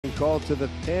called to the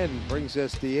pen. Brings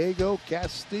us Diego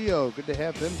Castillo. Good to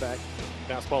have him back.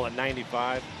 Fastball at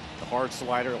 95. The hard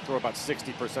slider. He'll throw about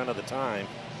 60% of the time.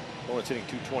 Bullets hitting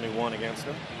 221 against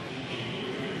him.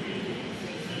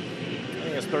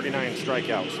 He has 39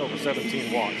 strikeouts, over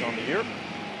 17 walks on the year.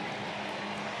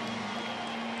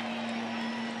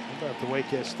 How about the way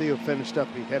Castillo finished up?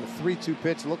 He had a 3-2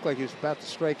 pitch. Looked like he was about to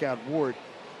strike out Ward.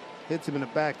 Hits him in the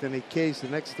back, then he Ks the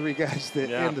next three guys to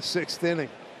end the 6th inning.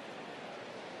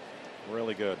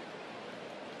 Really good.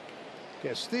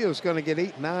 Castillo's going to get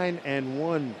 8, 9, and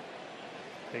 1.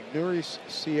 Ignurius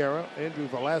Sierra, Andrew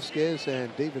Velasquez,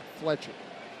 and David Fletcher.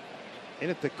 In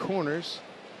at the corners.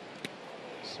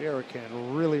 Sierra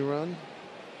can really run.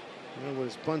 I don't know what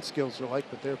his bunt skills are like,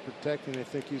 but they're protecting. I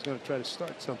think he's going to try to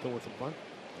start something with a bunt.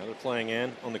 Now they're playing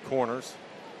in on the corners.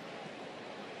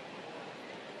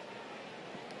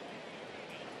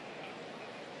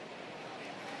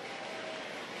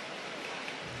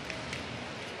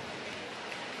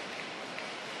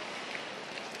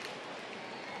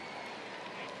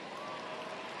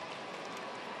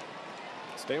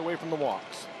 Stay away from the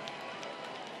walks.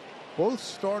 Both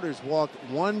starters walked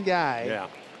one guy,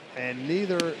 and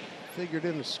neither figured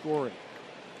in the scoring.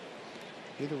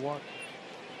 Neither walked.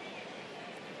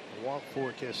 The walk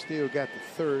for Castillo got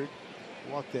the 3rd.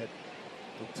 Walk that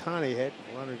Otani had.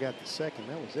 Runner got the 2nd.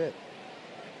 That was it.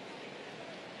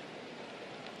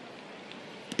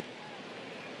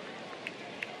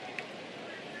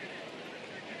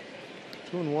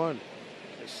 Two and one.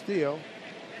 Castillo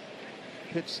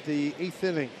pitched the 8th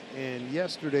inning in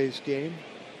yesterday's game.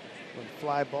 When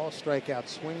fly ball, strikeout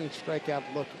swinging, strikeout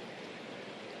looking.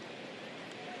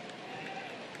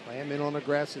 Lamb in on the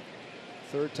grass at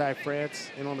 3rd. Ty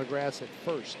France in on the grass at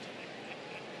 1st.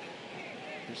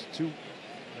 There's 2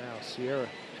 now. Sierra.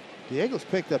 Diego's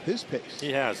picked up his pace.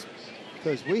 He has.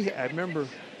 Because I remember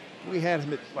we had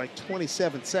him at like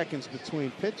 27 seconds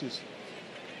between pitches.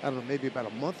 I don't know, maybe about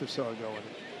a month or so ago.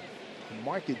 And the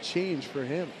market changed for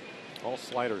him. All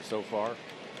sliders so far.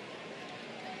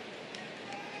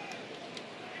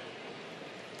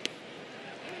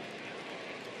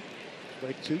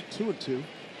 Break 2, 2 and 2.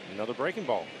 Another breaking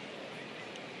ball.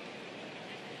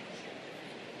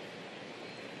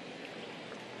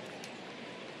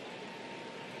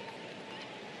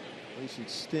 Recent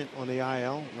stint on the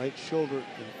IL, right shoulder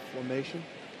inflammation.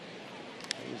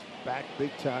 He's back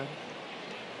big time.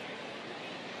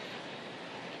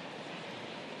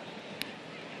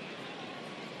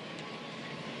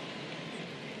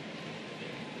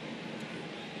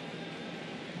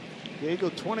 Diego,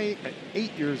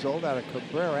 28 years old, out of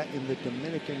Cabrera in the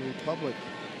Dominican Republic.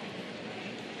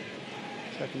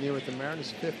 2nd year with the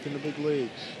Mariners, 5th in the big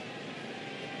leagues.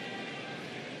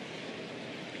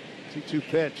 2-2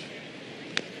 pitch.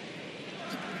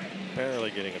 Barely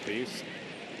getting a piece.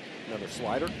 Another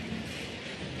slider.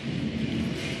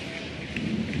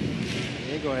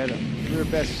 Diego had a career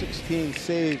best 16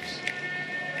 saves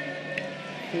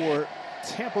for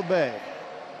Tampa Bay.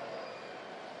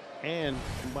 And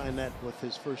combine that with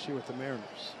his first year with the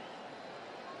Mariners.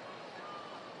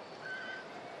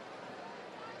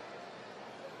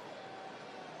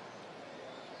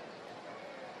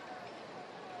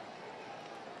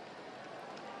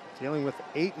 Dealing with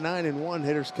 8, 9, and 1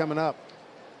 hitters coming up.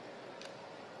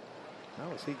 How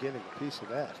is he getting a piece of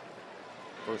that?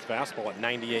 First fastball at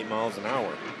 98 miles an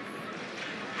hour.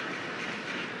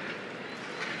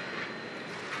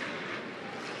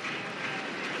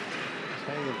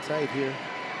 Hanging tight here.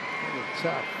 In the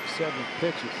top 7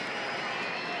 pitches.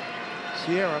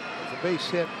 Sierra with a base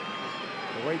hit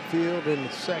to right field in the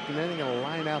 2nd inning, and a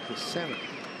line out to center.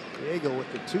 Diego with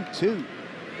the 2-2. Did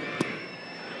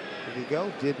he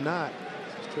go? Did not.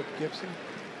 Trip Gibson,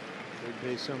 3rd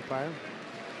base umpire.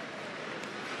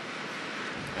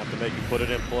 Have to make you put it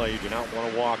in play. You do not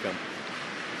want to walk him.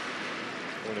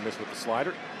 Going to miss with the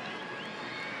slider.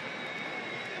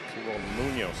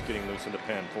 Munoz getting loose in the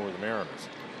pen for the Mariners.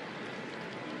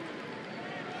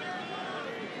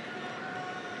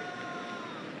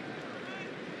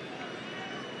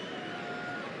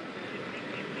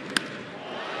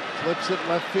 Flips it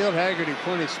left field. Haggerty,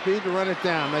 plenty of speed to run it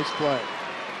down. Nice play.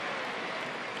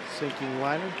 Sinking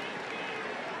liner.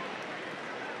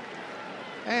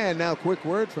 And now, quick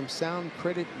word from Sound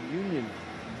Credit Union.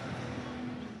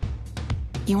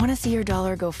 You want to see your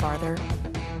dollar go farther?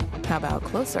 How about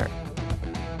closer?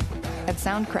 At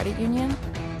Sound Credit Union,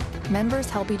 members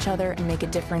help each other and make a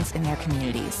difference in their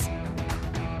communities.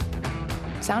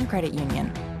 Sound Credit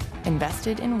Union.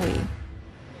 Invested in we.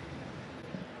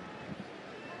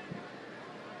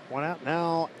 One out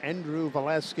now, Andrew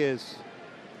Velasquez.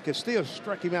 Castillo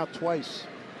struck him out twice.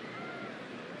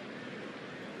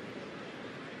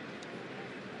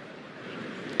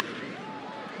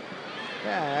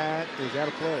 That is out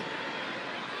of play.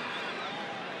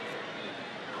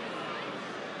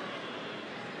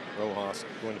 Rojas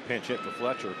going to pinch hit for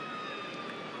Fletcher.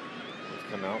 Let's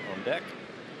come out on deck.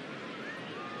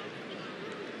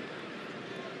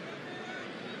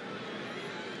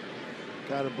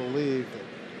 Got to believe that.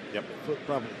 Yep. Foot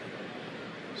probably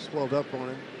swelled up on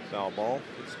him. Foul ball.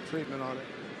 Put some treatment on it.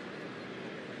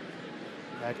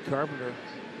 Matt Carpenter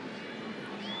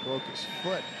broke his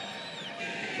foot.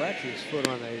 Fractured his foot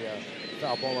on a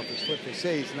foul ball off his foot. They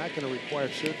say he's not going to require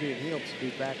surgery and he'll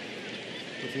be back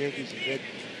with the Yankees in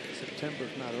mid-September,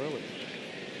 if not early.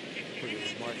 Pretty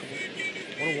remarkable.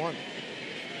 1-1.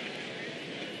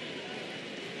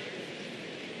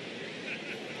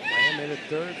 Lamb in at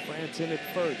third, France in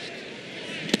at first.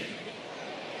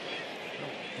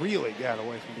 Really got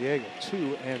away from Diego.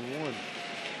 2-1.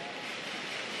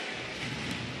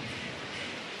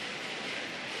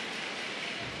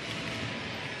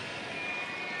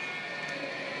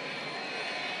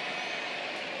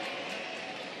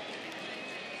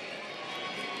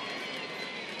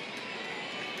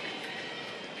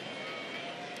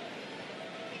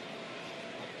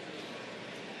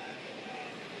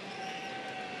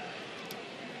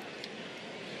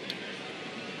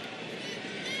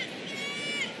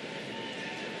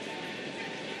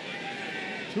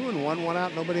 Two and one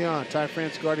out, nobody on. Ty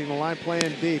France guarding the line,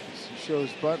 playing deep. He shows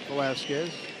Bud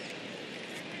Velasquez.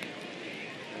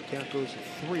 The count goes to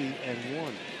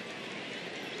 3-1.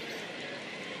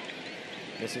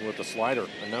 Missing with the slider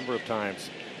a number of times.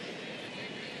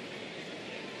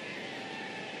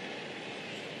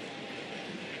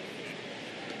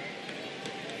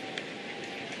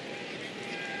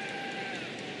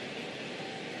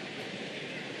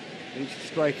 Needs to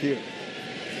strike here.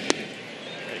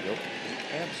 There you go.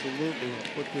 Absolutely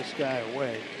will put this guy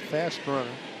away. Fast runner.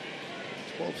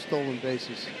 12 stolen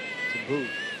bases to boot.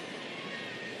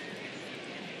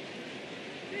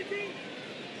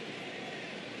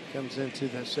 Comes into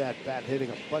this at bat hitting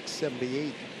a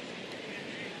 .178.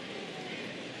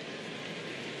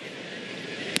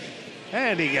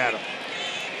 And he got him.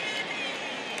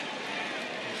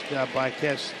 Nice job by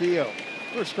Castillo.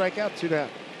 First strikeout, 2 down.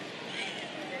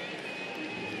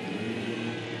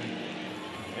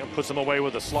 Puts him away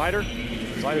with a slider.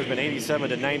 Slider's been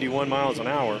 87 to 91 miles an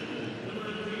hour.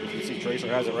 As you see, Tracer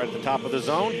has it right at the top of the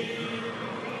zone.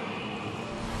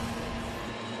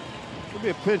 Could be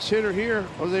a pinch hitter here,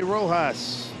 Jose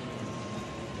Rojas.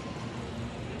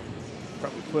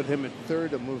 Probably put him at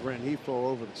third to move Rengifo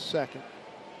over to second.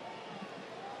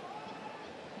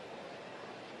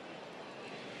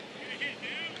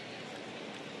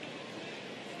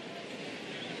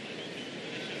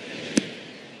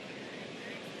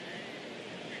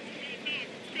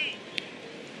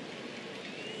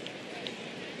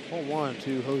 One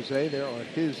to Jose. There are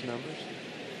his numbers.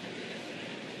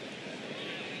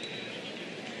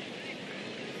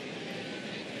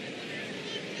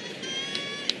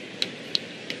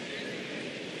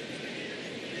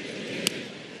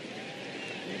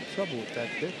 Trouble with that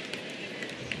pitch.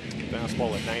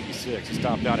 Fastball at 96. He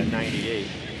stopped out at 98.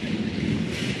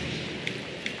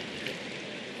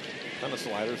 Ton of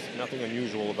sliders. Nothing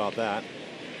unusual about that.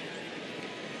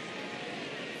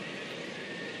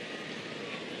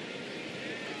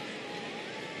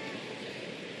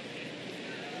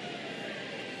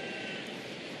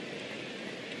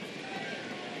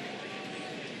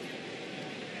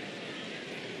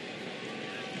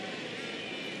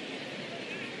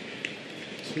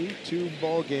 Two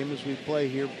ball game as we play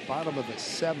here, bottom of the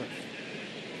 7th.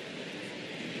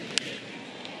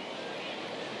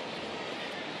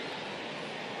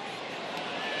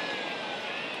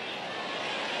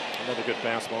 Another good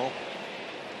fastball.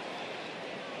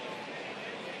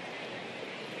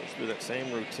 Goes through that same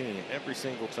routine every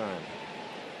single time.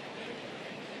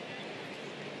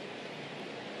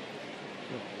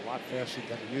 A lot faster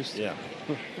than it used to. Yeah.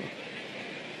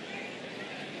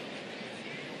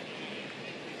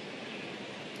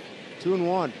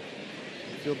 2-1.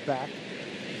 Field back.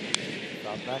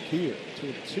 About back here.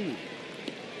 2-2.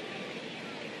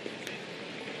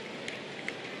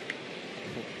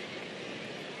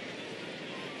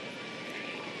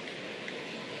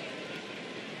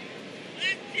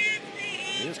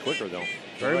 He is quicker though.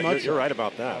 Very much. You're right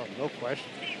about that. Oh, no question.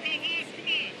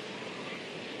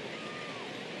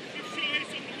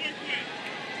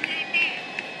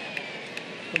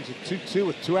 Comes at 2-2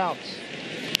 with 2 outs.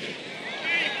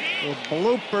 A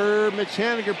blooper, Mitch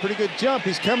Haniger, pretty good jump.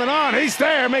 He's coming on. He's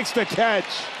there, makes the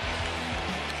catch.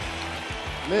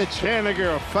 Mitch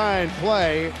Haniger, a fine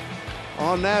play.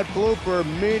 on that blooper,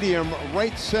 medium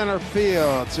right center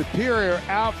field. Superior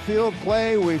outfield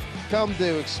play. We've come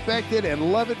to expect it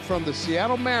and love it from the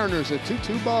Seattle Mariners, a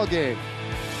 2-2 ball game.